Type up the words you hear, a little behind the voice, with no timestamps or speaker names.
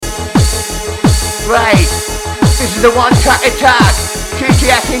Right, this is the one track attack.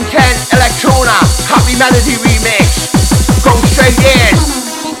 TTS Intent, Alectrona, Happy Melody Remix. Go straight in.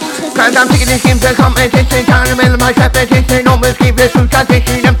 Cause I'm taking this game to competition, trying to minimize repetition. Almost give this food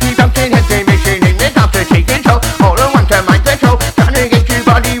transition, empty dumping, head mission. In this after taking control, all at once to mind control. Trying to get your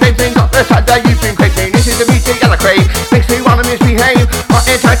body racing, got the side that you've been craving. This is the music yellow crave, makes me wanna misbehave. Hot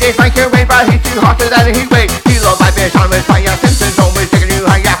inside this microwave, but he's too hotter than a heat wave. Feel all my best, I'm with fire, senses almost taking you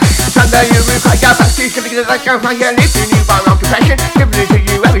higher. Thunder you require, backstage, gonna get like a fire. Lifting you by round depression, giving it to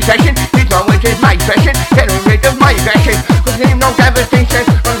you every session. This one which is my expression, getting rid of my aggression. Cause there's no devastation,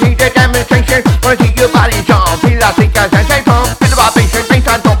 wanna see the demonstration. Wanna see your body jump, feel like thinkers and say pump. Bit of vibration, bass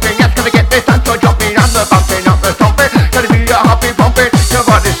and dumping, yes, gonna get this dance for jumping. I'm the bumping, I'm the stomping, gotta be your hopping, bumping. Your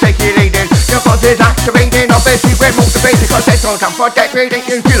body's circulating, your body's activating. Obviously we're motivated, cause there's no time for decorating.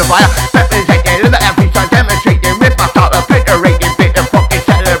 You feel the fire, representing, live every time demonstrating. Rip my start obliterating, bit of fucking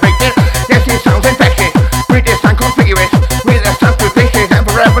celebrating. Yes, it sounds infectious, with this sound conspicuous. With a sound suspicious, and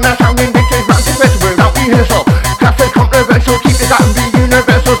forever now sounding bitches. Round this festival, without rehearsal. Classic controversial, keep it out and be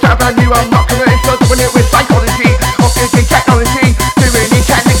universal. Sound brand new, I'm not commercial. Doing it with psychology, obviously technology. Doing it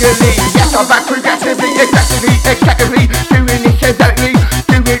technically, yes, I'm back progressively, aggressively, executively. Doing it synthetically,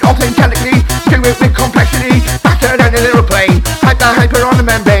 do it authentically. Do it with complexity, faster than a little plane. Hyper on the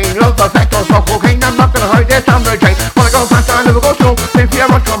membrane, love effect on soft cocaine. I'm not gonna hide this, I'm the chain. Wanna go faster, I never go slow. If you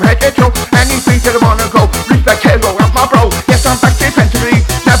rush from head to toe, any speed to the monaco. Respect hero, I'm my bro. Yes, I'm back defensively,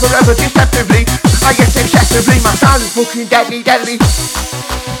 never ever deceptively. I guess excessively, my style is fucking deadly, deadly.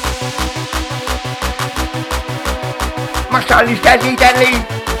 My style is deadly, deadly.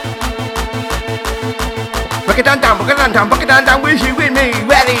 Break it down, break it down, break it down, with you, with me,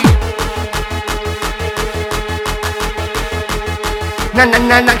 ready.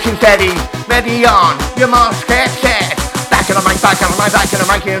 Action steady, ready on, your mask get set. Back on the mic, back on the mic, back on the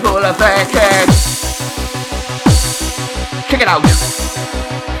mic, in full effect. Check it out.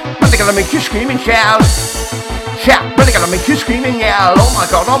 But they're gonna make you scream and shout. Shout, but they're gonna make you scream and yell. Oh my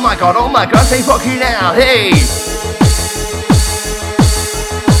god, oh my god, oh my god, say fuck you now, hey.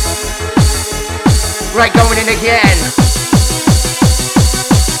 Right, going in again.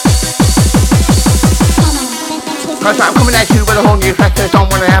 Cause I'm coming at you with a whole new factor. Don't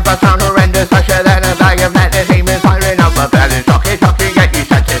wanna have a sound horrendous, faster than a bag of madness. Aiming, firing up a balance, talking, get you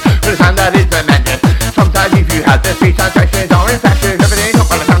senses. The sound that is tremendous. Sometimes if you have the speech and sessions are infectious. Everything up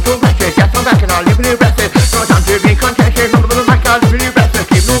on the sound to precious. Yes, I'm back and I'll leave you rested. No time to be contentious. On the mic, I'll leave you rested.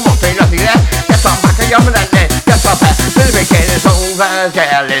 Keep no more saying nothing less. Yes, I'm back and you're relentless. Yes, I'm back. The weekend is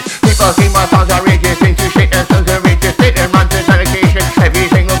overzealous. People see my songs are outrageous. Into shit and sons are outrageous. Spit and runs and dedication. Every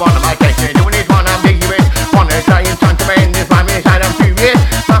single one of my cases. Doing it one ambiguous. Wanna try and time to end this. My side I'm furious.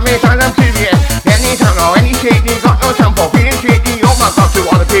 My side I'm furious. Any time or any shady. Got no time for being shady. Oh my god, to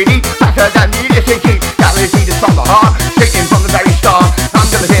all the pity. Faster than me, this is key. That was beat from the heart. Shaking from the very start. I'm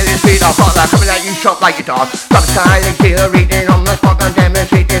gonna hear this beat. I'll follow. Coming at you shot like a dog. Stop side and kill reading on the spot. I'm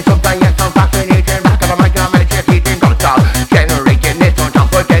demonstrating something. Yes, I'm fascinating. Back on the mic, I'm meditating. Gotta start generating this on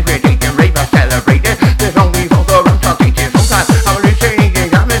top of degradation. Rave and celebrating. There's only for the run talking. Sometimes I'm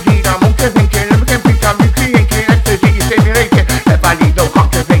hallucinating. I'm a seed, I'm motivating. I'm a computer, I'm recreating. Ecstasy, stimulating. If I need no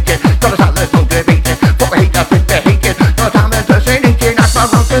contemplating. Gotta start this motivating. Fuck the hate, that's with the hating. No time impersonating. That's my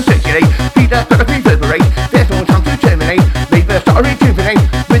round to circulate. Feed that, gotta reverberate. There's no time to terminate. Leave the star rejuvenate.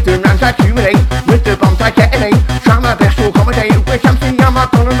 With the rounds accumulate. With the bombs I detonate. Try my best to accommodate. With something I'm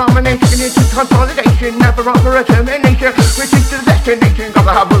not gonna nominate. Taking it to consolidation. Never offer a termination. Reaching to the destination.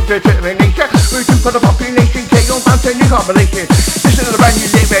 Gotta have room determination. Reaching for the population. KO Bouncin, new combination. This is the brand new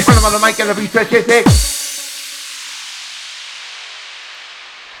limit. When I'm on the mic, gonna be specific.